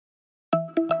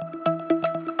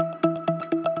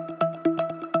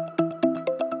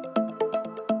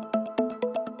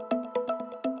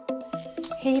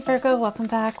Hey Virgo, welcome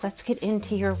back. Let's get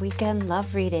into your weekend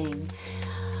love reading.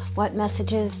 What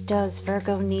messages does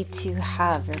Virgo need to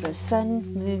have? Virgo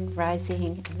Sun, Moon, Rising,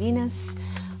 and Venus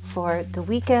for the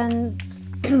weekend,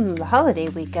 the holiday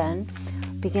weekend,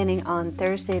 beginning on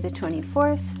Thursday the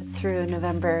 24th through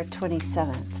November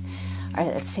 27th. All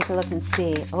right, let's take a look and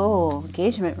see. Oh,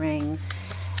 engagement ring.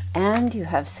 And you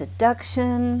have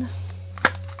seduction.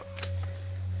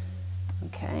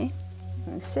 Okay,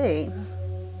 let's see.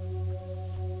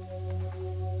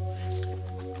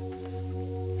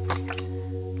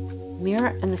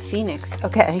 Mirror and the Phoenix.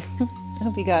 Okay, I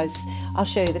hope you guys, I'll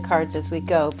show you the cards as we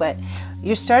go, but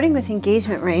you're starting with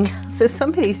engagement ring. So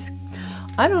somebody's,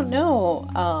 I don't know,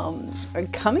 are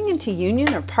coming into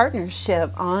union or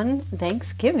partnership on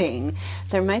Thanksgiving.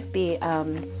 So there might be,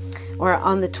 or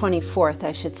on the 24th,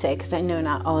 I should say, because I know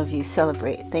not all of you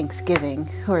celebrate Thanksgiving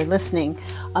who are listening.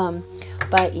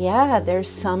 But yeah, there's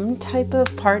some type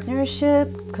of partnership,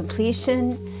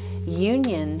 completion,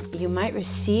 union. You might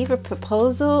receive a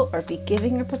proposal or be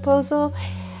giving a proposal.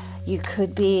 You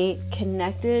could be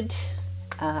connected.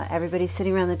 Everybody's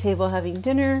sitting around the table having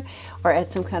dinner or at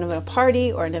some kind of a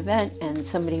party or an event and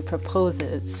somebody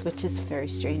proposes, which is a very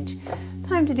strange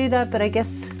time to do that. But I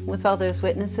guess with all those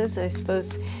witnesses, I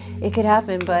suppose it could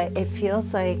happen. But it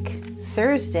feels like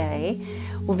Thursday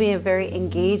will be a very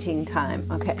engaging time.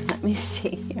 Okay, let me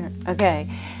see here. Okay.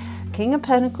 King of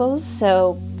Pentacles,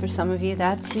 so for some of you,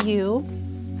 that's you.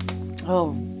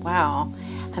 Oh, wow.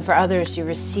 And for others, you're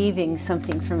receiving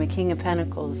something from a King of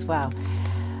Pentacles. Wow.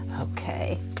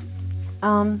 Okay.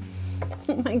 Oh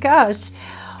my gosh.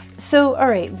 So, all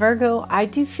right, Virgo, I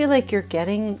do feel like you're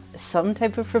getting some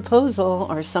type of proposal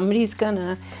or somebody's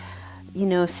gonna, you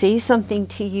know, say something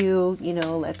to you, you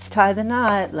know, let's tie the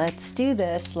knot, let's do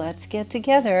this, let's get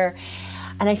together.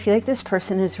 And I feel like this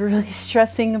person is really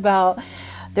stressing about,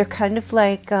 they're kind of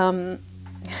like,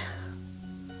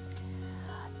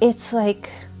 it's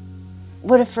like,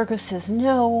 what if Virgo says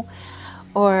no?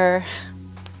 Or,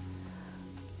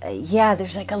 yeah,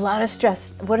 there's like a lot of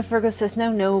stress. What if Virgo says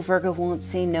no? No, Virgo won't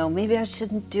say no. Maybe I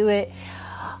shouldn't do it.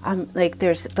 Like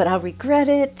but I'll regret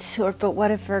it. Or, but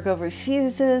what if Virgo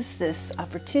refuses this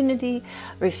opportunity,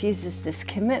 refuses this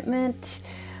commitment,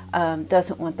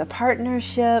 doesn't want the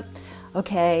partnership?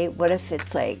 Okay, what if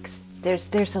it's like,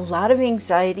 there's a lot of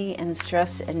anxiety and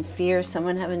stress and fear,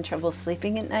 someone having trouble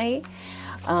sleeping at night.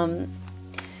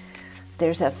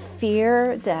 There's a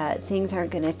fear that things aren't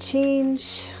going to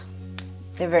change.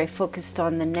 They're very focused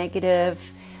on the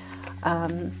negative,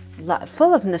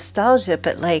 full of nostalgia,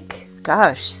 but like,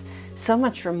 gosh, so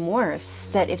much remorse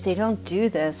that if they don't do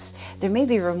this, there may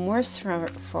be remorse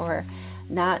for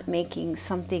not making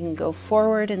something go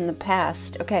forward in the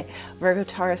past. Okay, Virgo,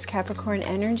 Taurus, Capricorn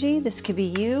energy. This could be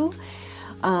you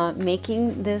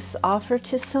making this offer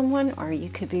to someone, or you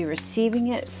could be receiving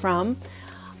it from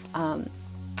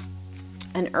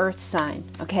an earth sign.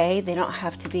 Okay, they don't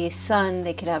have to be a sun.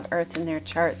 They could have earth in their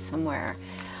chart somewhere.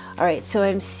 All right, so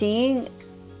I'm seeing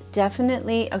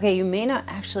definitely, okay, you may not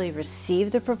actually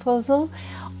receive the proposal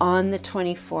on the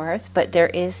 24th, but there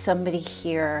is somebody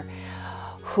here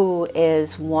who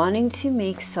is wanting to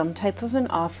make some type of an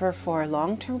offer for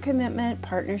long-term commitment,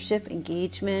 partnership,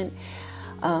 engagement,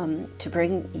 to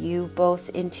bring you both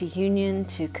into union,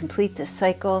 to complete the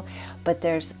cycle. But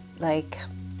there's like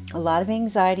a lot of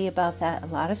anxiety about that, a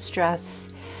lot of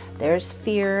stress. There's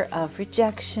fear of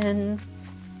rejection.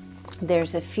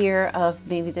 There's a fear of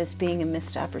maybe this being a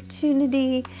missed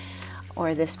opportunity,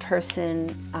 or this person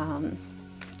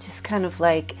just kind of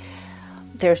like,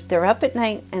 they're up at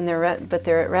night and but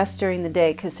they're at rest during the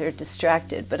day because they're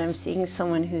distracted. But I'm seeing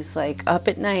someone who's like up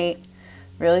at night,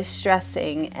 really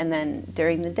stressing, and then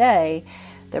during the day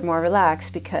they're more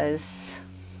relaxed because,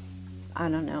 I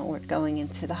don't know, we're going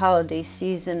into the holiday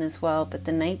season as well. But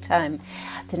the nighttime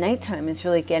is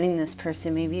really getting this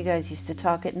person. Maybe you guys used to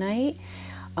talk at night,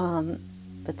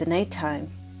 but the nighttime,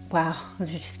 wow, they're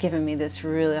just giving me this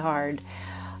really hard.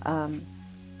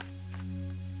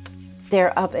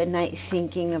 They're up at night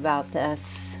thinking about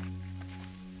this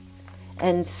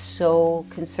and so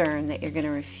concerned that you're going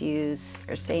to refuse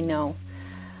or say no,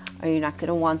 or you're not going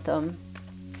to want them.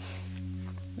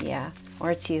 Yeah,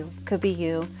 or it's you. Could be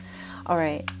you. All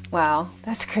right. Wow,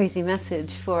 that's a crazy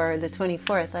message for the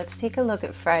 24th. Let's take a look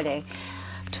at Friday,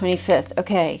 25th.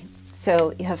 Okay,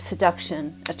 so you have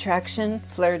seduction, attraction,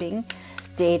 flirting,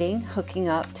 dating, hooking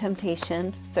up,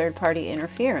 temptation, third-party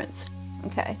interference.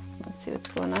 Okay, let's see what's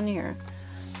going on here.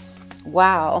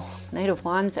 Wow, Knight of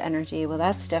Wands energy. Well,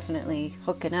 that's definitely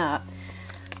hooking up.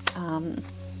 Knight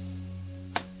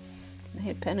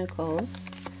of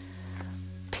Pentacles,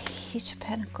 Page of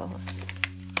Pentacles,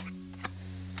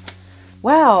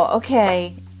 Wow,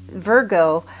 okay,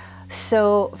 Virgo.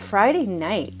 So Friday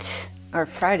night or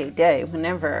Friday day,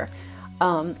 whenever,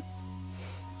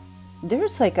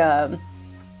 there's like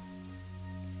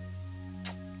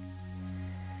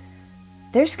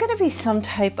there's going to be some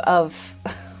type of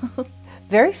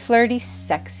very flirty,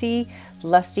 sexy,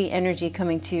 lusty energy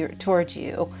coming towards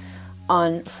you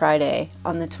on Friday,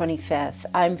 on the 25th.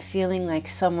 I'm feeling like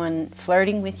someone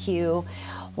flirting with you,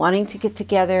 wanting to get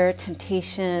together,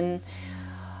 temptation,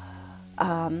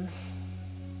 trying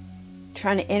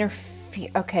to interfere.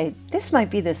 Okay, this might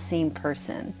be the same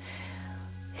person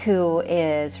who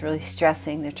is really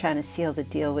stressing. They're trying to seal the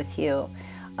deal with you.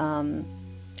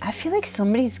 I feel like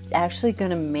somebody's actually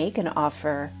going to make an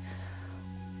offer.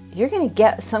 You're going to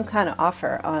get some kind of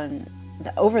offer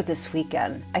over this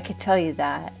weekend. I could tell you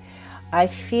that. I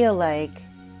feel like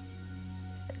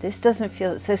this doesn't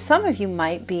feel... So some of you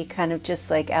might be kind of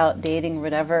just like out dating,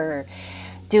 whatever, or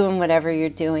doing whatever you're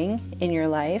doing in your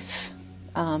life,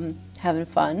 having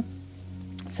fun,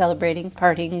 celebrating,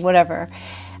 partying, whatever.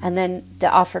 And then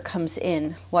the offer comes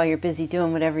in while you're busy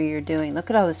doing whatever you're doing. Look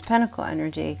at all this Pentacle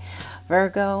energy.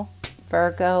 Virgo,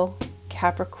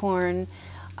 Capricorn,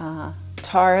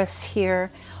 Taurus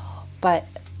here. But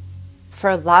for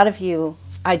a lot of you,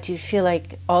 I do feel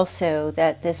like also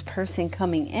that this person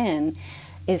coming in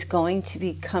is going to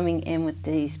be coming in with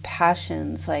these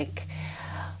passions. Like,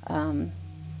 how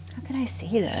can I say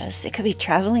this? It could be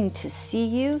traveling to see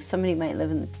you. Somebody might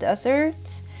live in the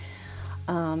desert.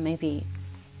 Maybe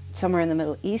somewhere in the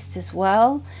Middle East as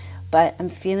well. But I'm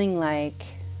feeling like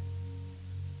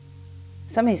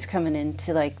somebody's coming in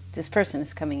to, like, this person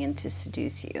is coming in to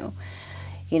seduce you,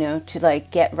 you know, to like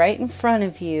get right in front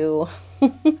of you.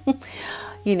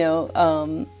 You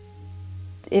know,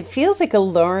 it feels like a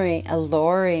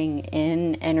luring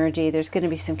in energy. There's going to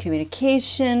be some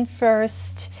communication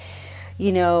first,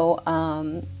 you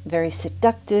know, very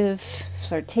seductive,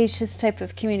 flirtatious type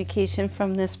of communication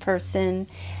from this person.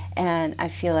 And I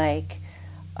feel like,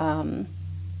 yeah,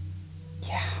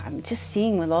 I'm just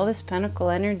seeing with all this Pentacle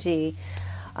energy,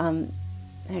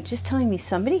 they're just telling me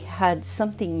somebody had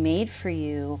something made for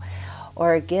you,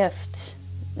 or a gift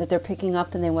that they're picking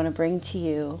up and they want to bring to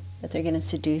you, that they're going to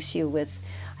seduce you with,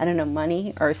 I don't know,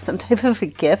 money or some type of a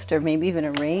gift, or maybe even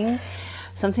a ring,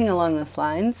 something along those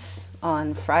lines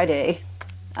on Friday.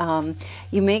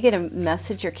 You may get a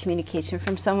message or communication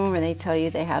from someone where they tell you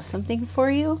they have something for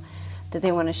you that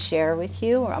they want to share with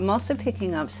you. I'm also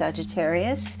picking up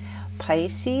Sagittarius,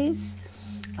 Pisces,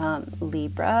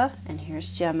 Libra, and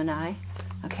here's Gemini.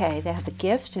 Okay, they have a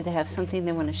gift, or they have something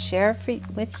they want to share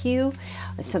with you,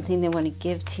 or something they want to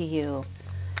give to you,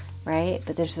 right?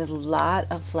 But there's a lot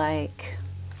of, like,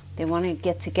 they want to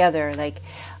get together. Like,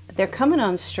 they're coming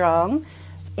on strong,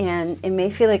 and it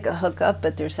may feel like a hookup,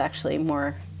 but there's actually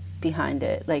more behind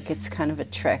it. Like, it's kind of a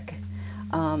trick.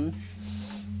 And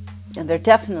they're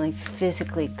definitely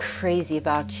physically crazy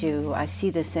about you. I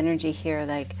see this energy here,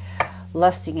 like,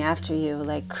 lusting after you,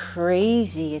 like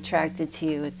crazy attracted to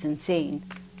you. It's insane.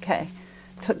 Okay,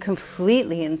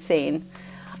 completely insane.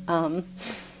 I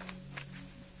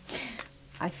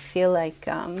feel like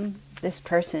this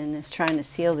person is trying to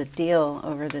seal the deal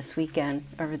over this weekend,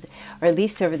 or at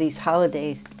least over these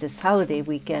holidays, this holiday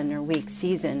weekend or week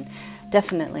season.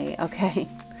 Definitely. Okay,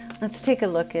 let's take a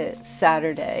look at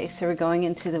Saturday. So we're going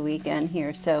into the weekend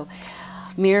here. So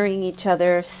mirroring each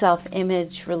other,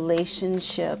 self-image,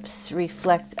 relationships,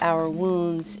 reflect our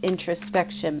wounds,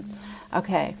 introspection.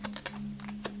 Okay.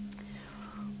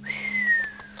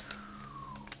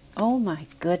 Oh my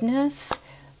goodness.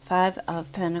 5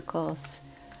 of Pentacles,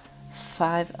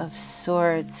 5 of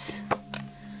Swords,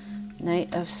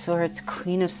 Knight of Swords,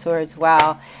 Queen of Swords.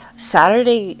 Wow.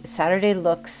 Saturday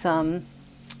looks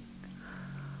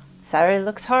Saturday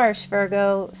looks harsh,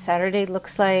 Virgo. Saturday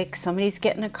looks like somebody's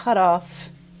getting a cutoff.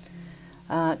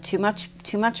 Too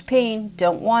much pain.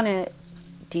 Don't want it.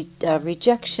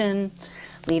 Rejection.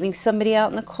 Leaving somebody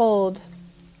out in the cold.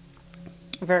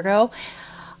 Virgo.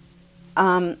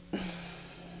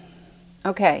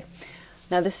 Okay.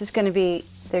 Now this is going to be,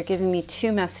 they're giving me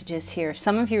 2 messages here.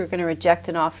 Some of you are going to reject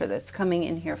an offer that's coming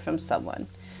in here from someone.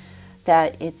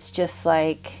 That it's just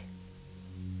like,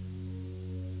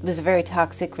 it was a very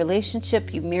toxic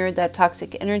relationship. You mirrored that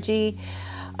toxic energy.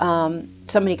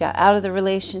 Somebody got out of the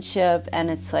relationship,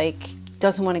 and it's like,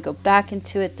 doesn't want to go back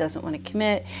into it, doesn't want to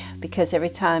commit, because every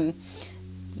time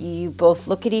you both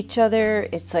look at each other,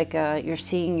 it's like you're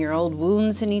seeing your old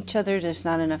wounds in each other. There's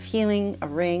not enough healing. A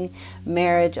ring,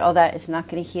 marriage, all that is not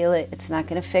going to heal it. It's not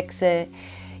going to fix it.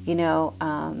 You know,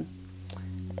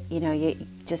 you know,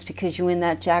 just because you win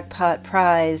that jackpot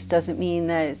prize doesn't mean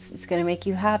that it's going to make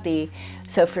you happy.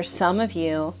 So for some of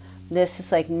you, this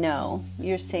is like, no,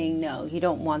 you're saying no, you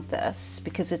don't want this,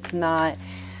 because it's not,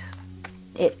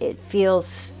 it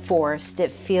feels forced.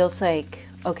 It feels like,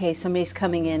 okay, somebody's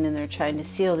coming in and they're trying to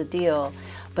seal the deal,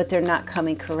 but they're not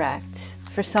coming correct.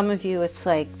 For some of you, it's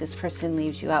like this person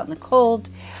leaves you out in the cold,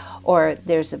 or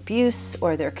there's abuse,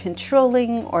 or they're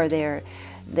controlling, or they're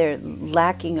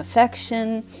lacking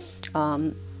affection,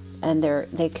 and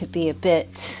they could be a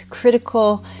bit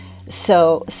critical.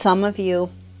 So some of you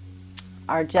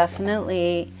are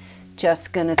definitely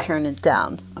just going to turn it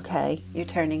down, okay? You're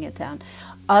turning it down.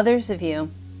 Others of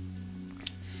you,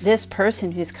 this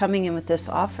person who's coming in with this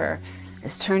offer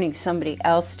is turning somebody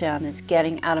else down, is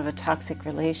getting out of a toxic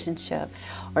relationship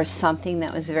or something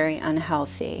that was very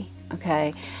unhealthy,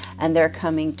 okay? And they're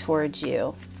coming towards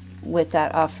you with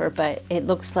that offer, but it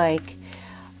looks like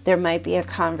there might be a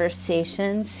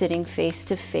conversation sitting face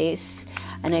to face,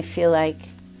 and I feel like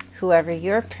whoever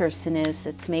your person is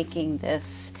that's making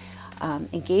this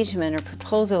engagement or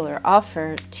proposal or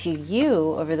offer to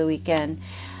you over the weekend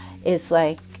is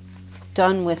like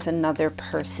done with another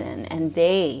person, and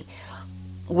they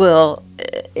will,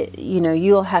 you know,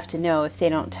 you'll have to know, if they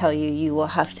don't tell you, you will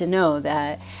have to know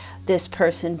that this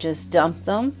person just dumped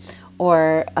them,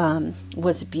 or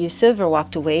was abusive, or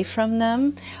walked away from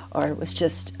them, or was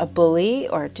just a bully,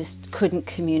 or just couldn't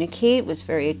communicate, was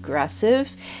very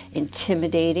aggressive,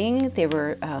 intimidating, they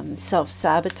were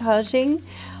self-sabotaging,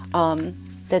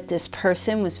 that this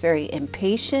person was very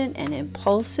impatient and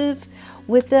impulsive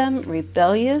with them,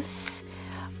 rebellious,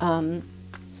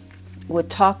 would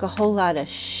talk a whole lot of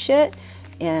shit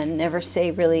and never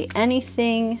say really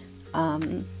anything,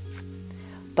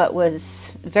 but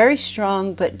was very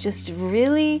strong, but just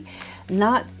really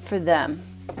not for them,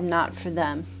 not for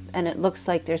them. And it looks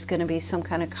like there's going to be some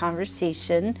kind of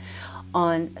conversation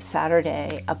on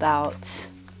Saturday about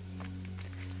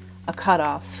a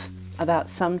cutoff, about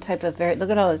some type of very, look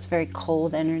at all this very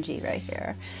cold energy right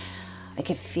here. I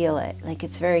can feel it, like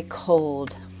it's very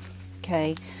cold,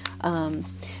 okay?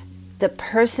 The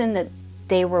person that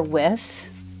they were with,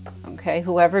 okay,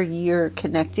 whoever you're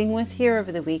connecting with here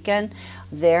over the weekend,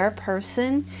 their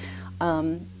person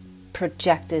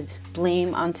projected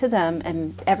blame onto them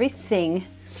and everything,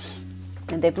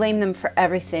 and they blame them for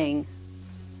everything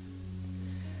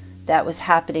that was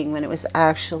happening when it was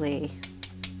actually,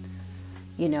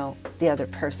 you know, the other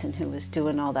person who was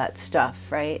doing all that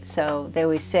stuff, right? So they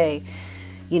always say,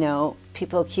 you know,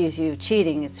 people accuse you of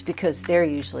cheating, it's because they're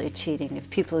usually cheating. If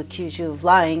people accuse you of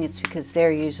lying, it's because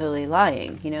they're usually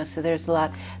lying, you know. So there was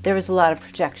a lot of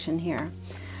projection here.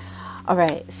 All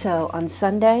right, so on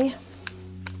Sunday,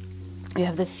 we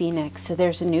have the Phoenix. So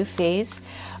there's a new phase,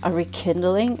 a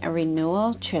rekindling, a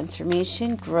renewal,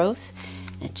 transformation, growth,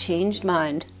 and a changed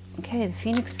mind. Okay, the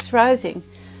Phoenix is rising.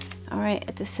 All right,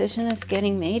 a decision is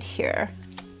getting made here.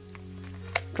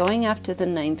 Going after the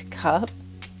 9th cup,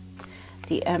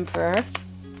 the Emperor,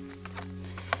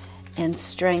 and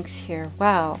strength here.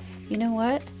 Wow, you know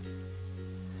what?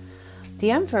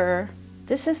 The Emperor,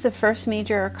 this is the first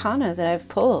major arcana that I've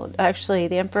pulled. Actually,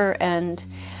 the Emperor and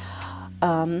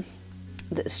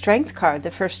the Strength card,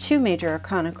 the first 2 major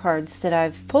arcana cards that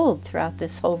I've pulled throughout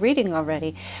this whole reading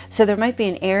already. So there might be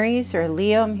an Aries or a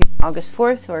Leo August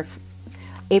 4th or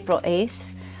April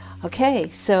 8th. Okay,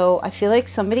 so I feel like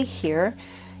somebody here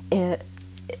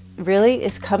really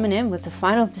is coming in with the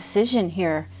final decision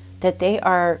here, that they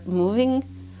are moving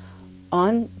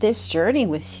on this journey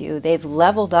with you. They've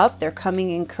leveled up. They're coming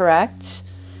in correct.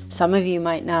 Some of you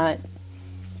might not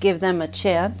give them a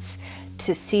chance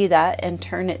to see that and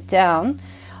turn it down.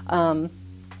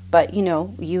 But, you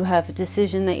know, you have a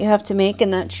decision that you have to make,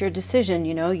 and that's your decision.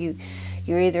 You know,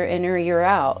 you're either in or you're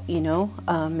out, you know.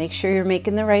 Make sure you're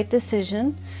making the right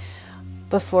decision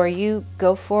before you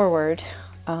go forward.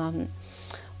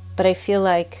 But I feel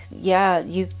like, yeah,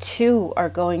 you too are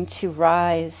going to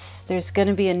rise. There's going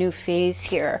to be a new phase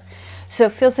here. So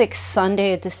it feels like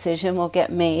Sunday a decision will get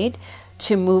made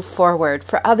to move forward.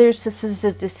 For others, this is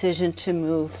a decision to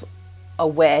move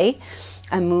away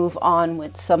and move on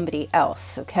with somebody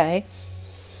else, okay?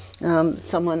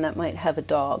 Someone that might have a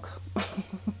dog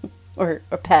or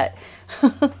a pet.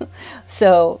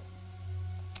 So,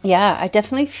 yeah, I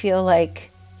definitely feel like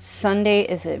Sunday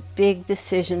is a big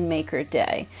decision maker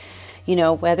day. You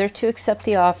know, whether to accept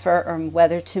the offer or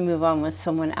whether to move on with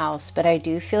someone else. But I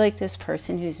do feel like this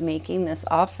person who's making this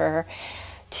offer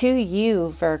to you,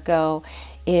 Virgo,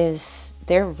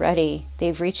 they're ready.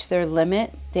 They've reached their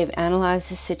limit. They've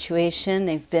analyzed the situation.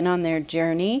 They've been on their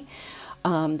journey.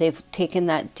 They've taken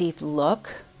that deep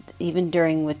look even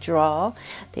during withdrawal.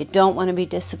 They don't want to be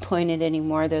disappointed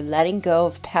anymore. They're letting go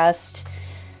of past,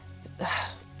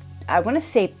 I want to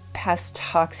say past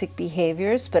toxic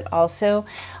behaviors, but also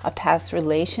a past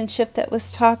relationship that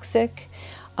was toxic.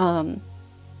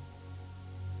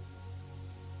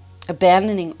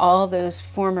 Abandoning all those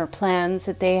former plans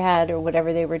that they had or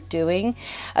whatever they were doing.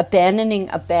 Abandoning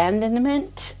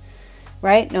abandonment,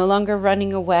 right? No longer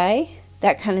running away,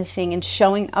 that kind of thing. And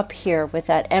showing up here with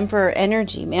that Emperor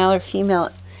energy, male or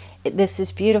female. This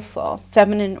is beautiful.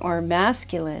 Feminine or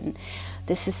masculine.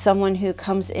 This is someone who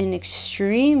comes in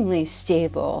extremely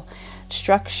stable,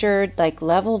 structured, like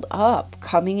leveled up,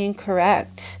 coming in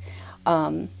correct.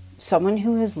 Someone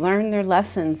who has learned their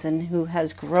lessons and who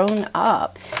has grown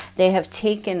up. They have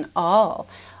taken all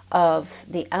of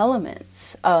the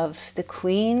elements of the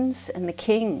queens and the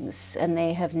kings, and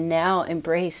they have now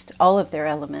embraced all of their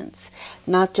elements.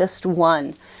 Not just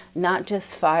one, not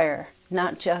just fire,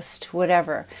 not just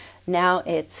whatever. Now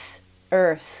it's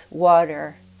earth,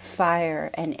 water,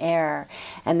 fire, and air.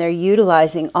 And they're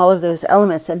utilizing all of those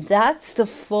elements. And that's the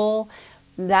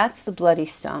bloody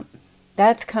stump.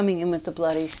 That's coming in with the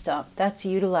bloody stump. That's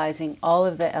utilizing all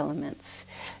of the elements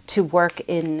to work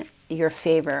in your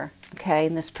favor. Okay,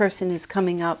 and this person is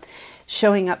coming up,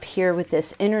 showing up here with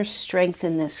this inner strength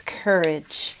and this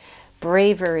courage,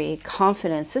 bravery,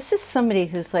 confidence. This is somebody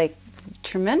who's like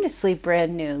tremendously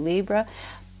brand new. Libra,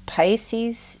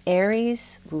 Pisces,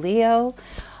 Aries, Leo.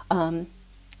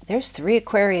 There's 3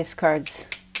 Aquarius cards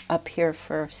up here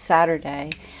for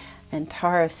Saturday. And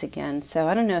Taurus again. So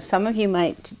I don't know, some of you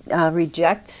might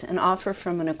reject an offer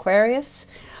from an Aquarius,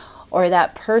 or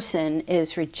that person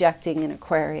is rejecting an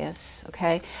Aquarius,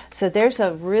 okay? So there's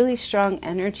a really strong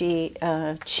energy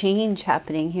change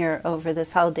happening here over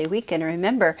this holiday weekend.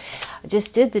 Remember, I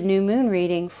just did the new moon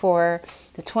reading for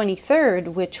the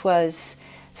 23rd, which was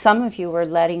some of you were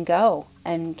letting go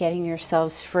and getting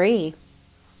yourselves free.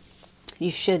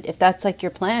 You should, if that's like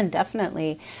your plan,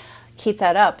 definitely keep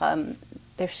that up.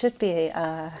 There should be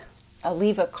I'll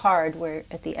leave a card where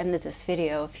at the end of this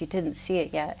video, if you didn't see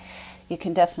it yet, you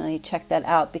can definitely check that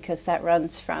out, because that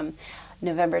runs from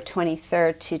November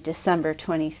 23rd to December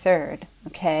 23rd,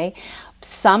 okay?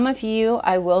 Some of you,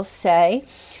 I will say,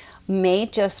 may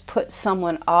just put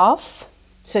someone off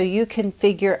so you can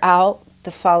figure out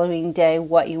the following day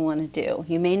what you want to do.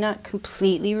 You may not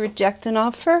completely reject an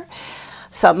offer.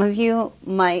 Some of you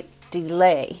might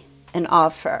delay an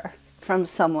offer from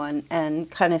someone and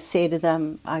kind of say to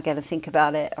them, I got to think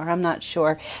about it, or I'm not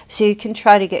sure. So you can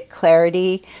try to get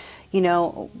clarity, you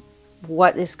know,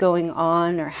 what is going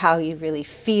on or how you really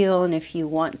feel, and if you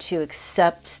want to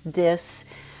accept this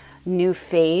new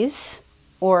phase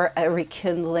or a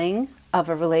rekindling of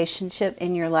a relationship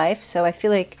in your life. So I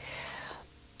feel like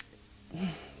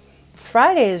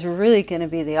Friday is really going to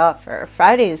be the offer.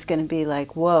 Friday is going to be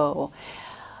like, whoa.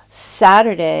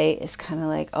 Saturday is kind of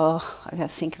like, oh, I got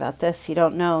to think about this. You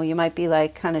don't know. You might be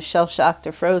like kind of shell-shocked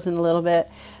or frozen a little bit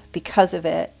because of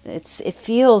it. It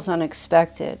feels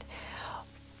unexpected.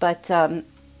 But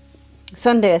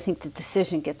Sunday, I think the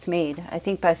decision gets made. I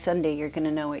think by Sunday, you're going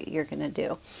to know what you're going to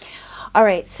do. All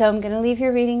right, so I'm going to leave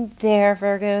your reading there,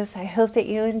 Virgos. I hope that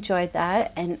you enjoyed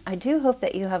that. And I do hope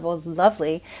that you have a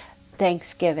lovely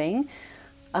Thanksgiving.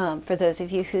 For those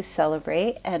of you who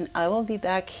celebrate, and I will be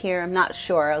back here. I'm not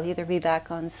sure. I'll either be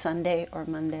back on Sunday or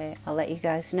Monday. I'll let you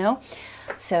guys know.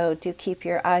 So do keep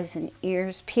your eyes and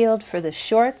ears peeled for the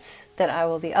shorts that I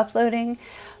will be uploading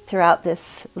throughout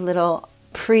this little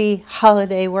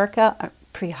pre-holiday workout.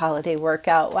 Pre-holiday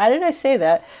workout. Why did I say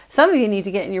that? Some of you need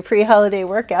to get in your pre-holiday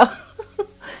workout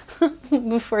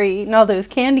before you're eating all those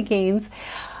candy canes.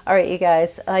 All right, you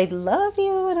guys, I love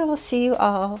you, and I will see you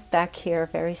all back here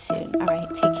very soon. All right,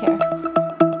 take care.